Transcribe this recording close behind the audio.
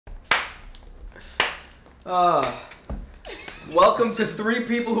Welcome to 3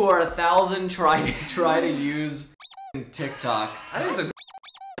 people who are 1,000 try to use TikTok.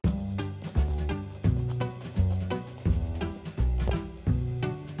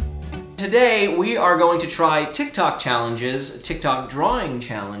 Today we are going to try TikTok challenges, TikTok drawing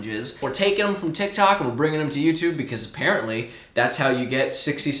challenges. We're taking them from TikTok and we're bringing them to YouTube because apparently that's how you get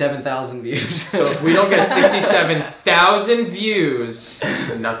 67,000 views. So if we don't get 67,000 views,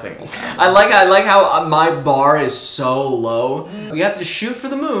 nothing will happen. I like how my bar is so low. We have to shoot for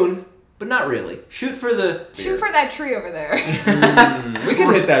the moon, but not really. Shoot for that tree over there. We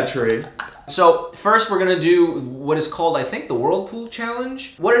can hit that tree. So first we're gonna do what is called, I think, the Whirlpool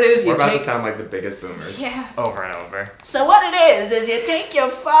Challenge. What it is, We're about to sound like the biggest boomers. Yeah. Over and over. So what it is you take your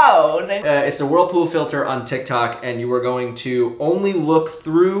phone. It's the Whirlpool filter on TikTok, and you are going to only look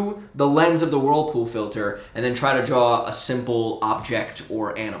through the lens of the Whirlpool filter and then try to draw a simple object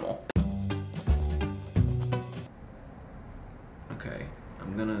or animal. Okay,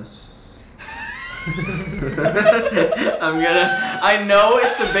 I'm gonna... I know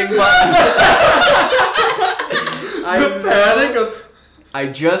it's the big button. The panic of... I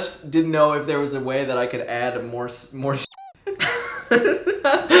just didn't know if there was a way that I could add more like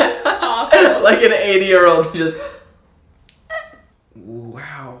an 80-year-old just...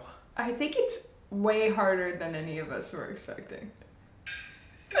 Wow. I think it's way harder than any of us were expecting.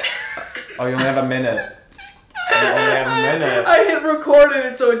 Oh, you only have a minute. You only have a minute. I hit record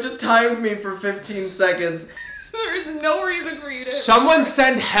and so it just timed me for 15 seconds. There is no reason for you to... Someone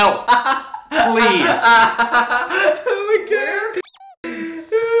send help, please. Oh my god.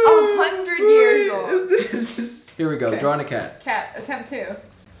 100 years old. Here we go, Okay. drawing a cat. Cat, attempt 2.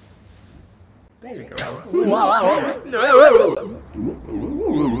 There you go.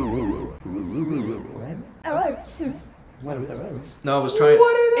 No, I was trying...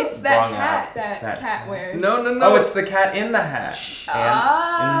 It's that Wrong hat app. that It's that cat wears. No. Oh, it's the cat in the hat.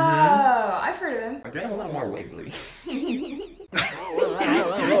 Oh, I've heard of him.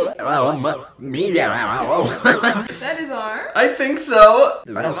 Is that his arm? I think so.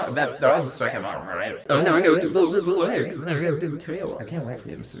 I don't know. There was a second arm, right? I can't wait for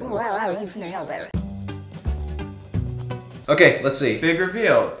you to see this. Okay, let's see. Big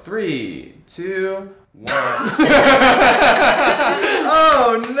reveal. 3, 2, 1.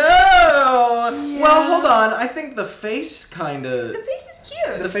 Oh no! Yeah. Well, hold on. I think the face kind The of... face is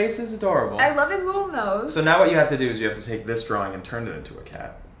cute. The face is adorable. I love his little nose. So now what you have to do is you have to take this drawing and turn it into a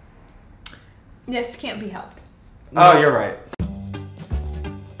cat. This can't be helped. Oh, you're right.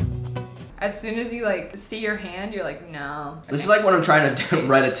 As soon as you like see your hand, you're like, no. This is like when I'm trying to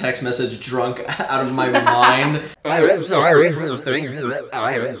write a text message drunk out of my mind. And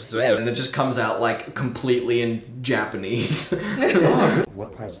it just comes out like completely in Japanese.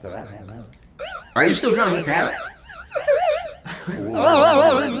 What part's the rat? Are you still drawing a cat?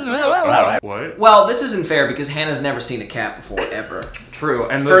 What? Well, this isn't fair because Hannah's never seen a cat before, ever. True,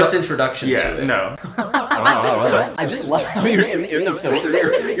 and First introduction to yeah, it. no. I just love how you're in the filter.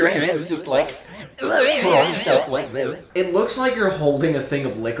 Your hand is just like this. It looks like you're holding a thing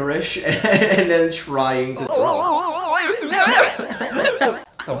of licorice and then trying to draw.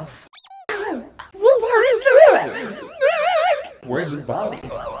 What part is the... Where's his body?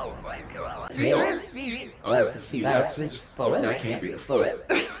 That's the feet. That's his foot. That can't be a foot.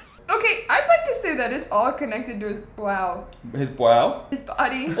 Okay, I'd like to say that it's all connected to his His brow? his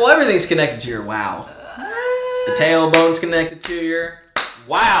body. Well, everything's connected to your wow. The tailbone's connected to your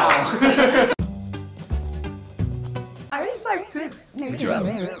wow. I just like to...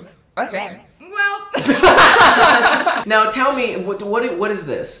 Okay. Well, Now tell me, what is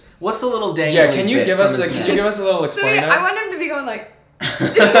this? What's the little dangly Yeah, can you bit give from us his a neck? little so explainer? I want him to be going like.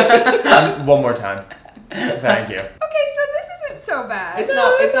 One more time. Thank you. Okay, so this isn't so bad.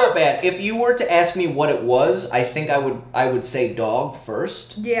 It's not bad. If you were to ask me what it was, I think I would say dog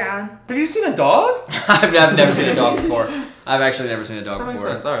first. Yeah, Have you seen a dog? I've never seen a dog before. I've actually never seen a dog That makes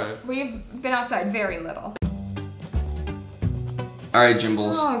before. sense, alright. we've been outside very little. All right,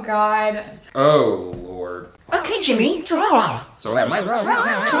 Jimbles. Oh God. Oh, Lord. Okay, Jimmy, draw. So am I Draw.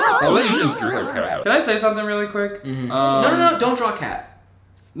 Can I say something really quick? No, don't draw a cat.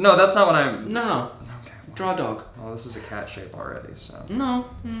 No, that's not what I'm... No, Okay. draw a dog. Well, this is a cat shape already, so... No.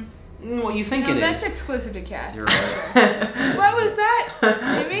 Well, you think No, it that's is. exclusive to cats. You're right. What was that,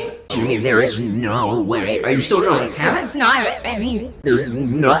 Jimmy? Jimmy, there is no way. Are you still drawing cats? It's not it, baby. There's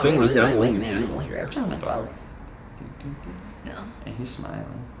nothing resembling that. No. And he's smiling.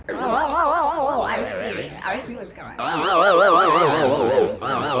 I see what's going on.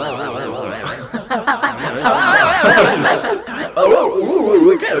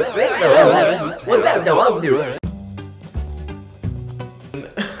 What that dog doing?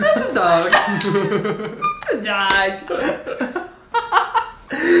 That's a dog. It's a dog.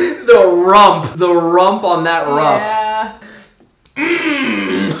 The rump on that ruff.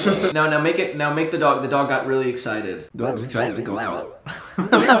 Yeah. Now make the dog got really excited. Dog's trying to go out.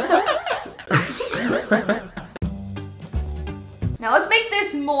 Now let's make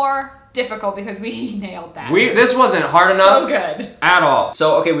this more difficult because we nailed that. This wasn't hard enough So good. at all.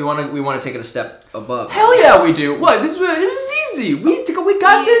 So okay, we want to take it a step above. Hell yeah, we do. What? It was easy. We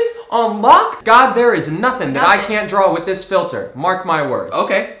got this on lock. God, there is nothing that I Nothing. can't draw with this filter. Mark my words.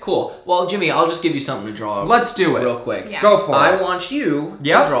 Okay, cool. Well, Jimmy, I'll just give you something to draw. Let's do it. real quick. Yeah. Go for I it. want you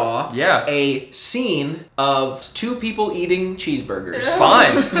Yep. to draw Yeah. a scene of two people eating cheeseburgers.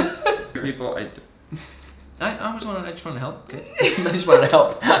 Fine. People, I just want to help. Okay. I just wanted to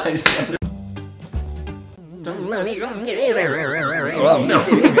help. I just wanted to...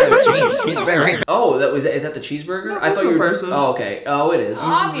 Oh, is that the cheeseburger? That's I thought a you were person. Oh, okay. Oh, it is. This is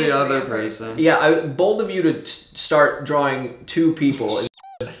Obviously the other a person. person. Yeah, bold of you to start drawing two people. And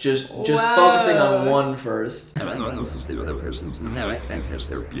just Whoa. focusing on one first. This is the other person's name. Here's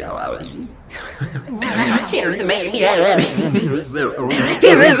their Here's the man. Here's the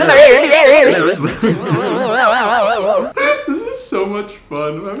This is so much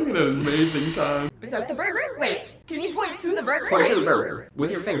fun. I'm having an amazing time. Is that the burger? Wait, can you point to the burger? Point to the burger with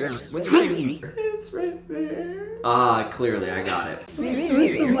your fingers. With your fingers. It's right there. Ah, clearly I got it.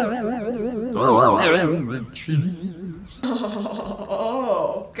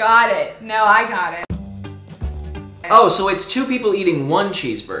 Oh, got it. No, I got it. Oh, so it's two people eating one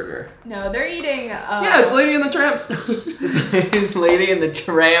cheeseburger. No, they're eating. Yeah, it's Lady and the Tramps. It's Lady in the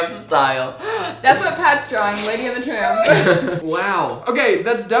Tramp style. That's what Pat's drawing, Lady and the Tramp. Wow. Okay,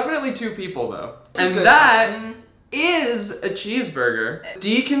 that's definitely two people though. This is And good. that is a cheeseburger.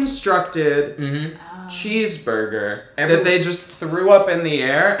 Deconstructed Mm-hmm. cheeseburger that they just threw up in the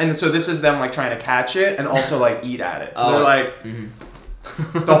air, and so this is them like trying to catch it and also like eat at it. So Oh. they're like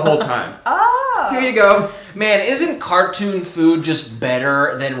the whole time. Oh. Here you go. Man, isn't cartoon food just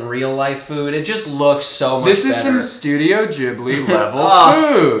better than real life food? It just looks so much This is better. some Studio Ghibli level Ah.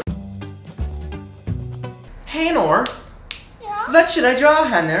 food. Hey, Nor. Yeah. What should I draw,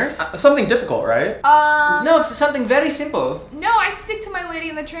 Hanners? Something difficult, right? No, something very simple. No, I stick to my Lady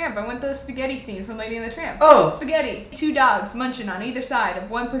and the Tramp. I want the spaghetti scene from Lady and the Tramp. Oh. Spaghetti. Two dogs munching on either side of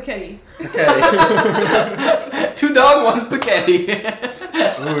one spaghetti. Okay. Two dog, one spaghetti.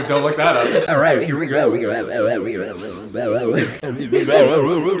 Ooh, don't look that up. All right, here we go. What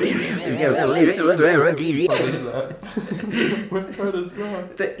part is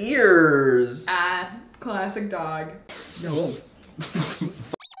that? The ears. Classic dog.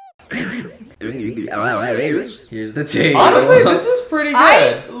 Here's the tail. Honestly, this is pretty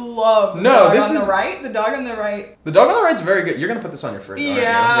I good. love the No, dog this on is- the right. The dog on the right. The dog on the right's very good. You're gonna put this on your fridge, aren't you?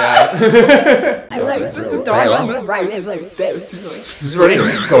 Yeah. Yeah. I like the dog on the right is like this. Who's ready?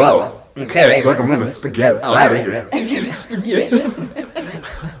 Go out. Okay, it's like a minute spaghetti. Alright.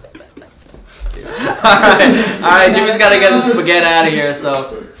 Alright, Jimmy's gotta get the spaghetti out of here,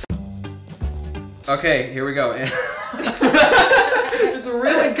 so. Okay, here we go. It's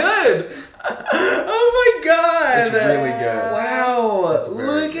really good. Oh my god! It's really good. Wow! It's very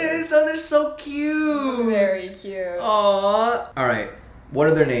Look at it, so they're so cute! Very cute. Aww. Alright, what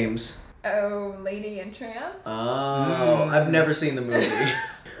are their names? Oh, Lady and Tramp. Oh, I've never seen the movie.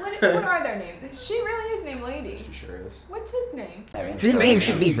 What are their names? She really is named Lady. She sure is. What's his name? His name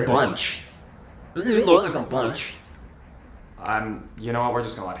should be Bunch. Doesn't it look like a bunch? You know what? We're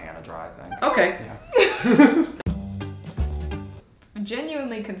just gonna let Hannah draw, I think. Okay. Yeah. I'm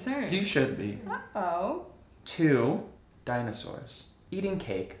genuinely concerned. You should be. Oh. 2 dinosaurs eating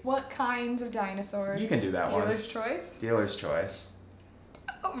cake. What kinds of dinosaurs? You can do that one. Dealer's choice? Dealer's choice.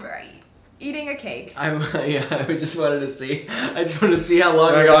 Oh, right. Eating a cake. I just wanted to see. I just wanted to see how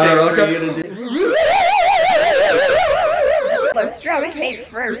long I it got it, would take for okay. you to do. Let's draw the cake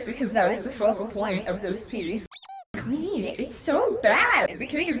first because that is the focal point of this piece. It's so bad. The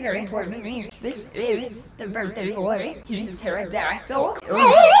cake is very important to me. This is the birthday boy. He's a pterodactyl.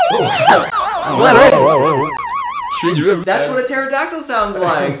 That's what a pterodactyl sounds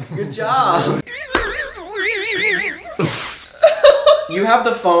like. Good job. You have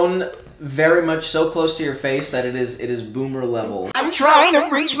the phone very much so close to your face that it is boomer level. I'm trying to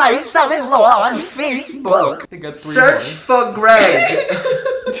reach my son-in-law on Facebook. I got 3 Search hands. for Greg.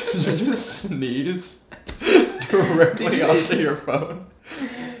 Did you just sneeze directly onto your phone?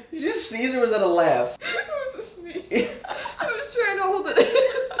 You just sneeze or was that a laugh? It was a sneeze. I was trying to hold it in.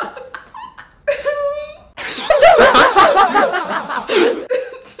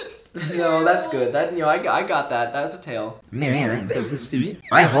 No, that's good. That I got that. That's a tail. Man, those his feet.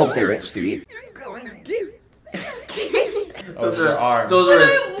 I hope they're its feet. Those are arms. Those are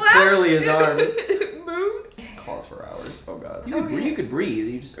clearly his arms. It moves. Calls for hours. Oh god. You could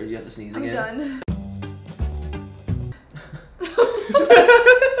breathe. Or do you have to sneeze I'm again? done.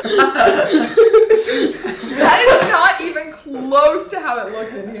 That is not even close to how it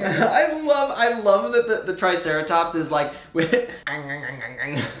looked in here. I love that the Triceratops is like with.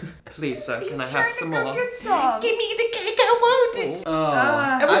 Please, sir, can I He's have trying some to go more? get some. Give me the cake, I want it.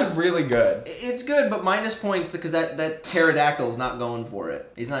 That was really good. It's good, but minus points because that pterodactyl's not going for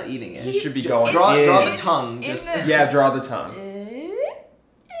it. He's not eating it. He should be going. Draw in. the tongue. In Just the- Yeah, draw the tongue.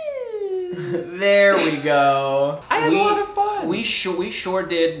 there we go. I had a lot of fun. We sure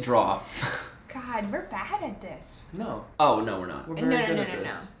did draw. God, we're bad at this. No. Oh no, we're not. We're No, very no, good no, at no,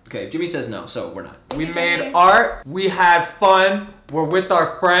 this. no. Okay, Jimmy says no, so we're not. We made art. We had fun. We're with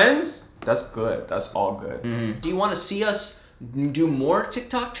our friends. That's good. That's all good. Do you want to see us do more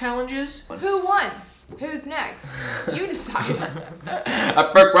TikTok challenges? Who won? Who's next? You decide.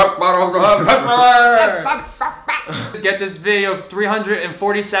 Let's get this video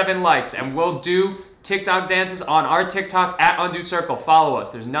 347 likes and we'll do TikTok dances on our TikTok at Undo Circle. Follow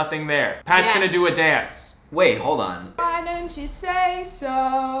us. There's nothing there. Pat's Yes. gonna do a dance. Wait, hold on. Why don't you say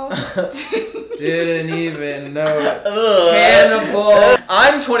so? Didn't even know. Ugh. Cannibal.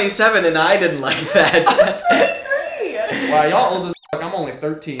 I'm 27 and I didn't like that. 23. Wow, y'all old as fuck. I'm only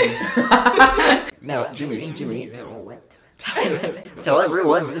 13. Now, Jimmy, tell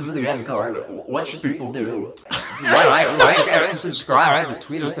everyone this is the end card. What should people do? Like and subscribe,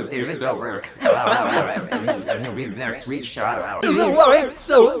 tweet us at David Dobber. And you'll be the next week's shout out.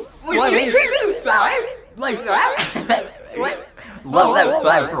 So, Would you tweet me side like that? What? love that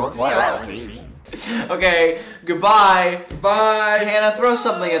side profile. Okay, goodbye. Bye. Hannah, throw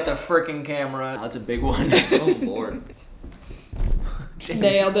something at the freaking camera. That's a big one. Oh lord.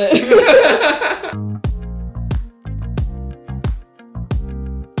 Nailed it.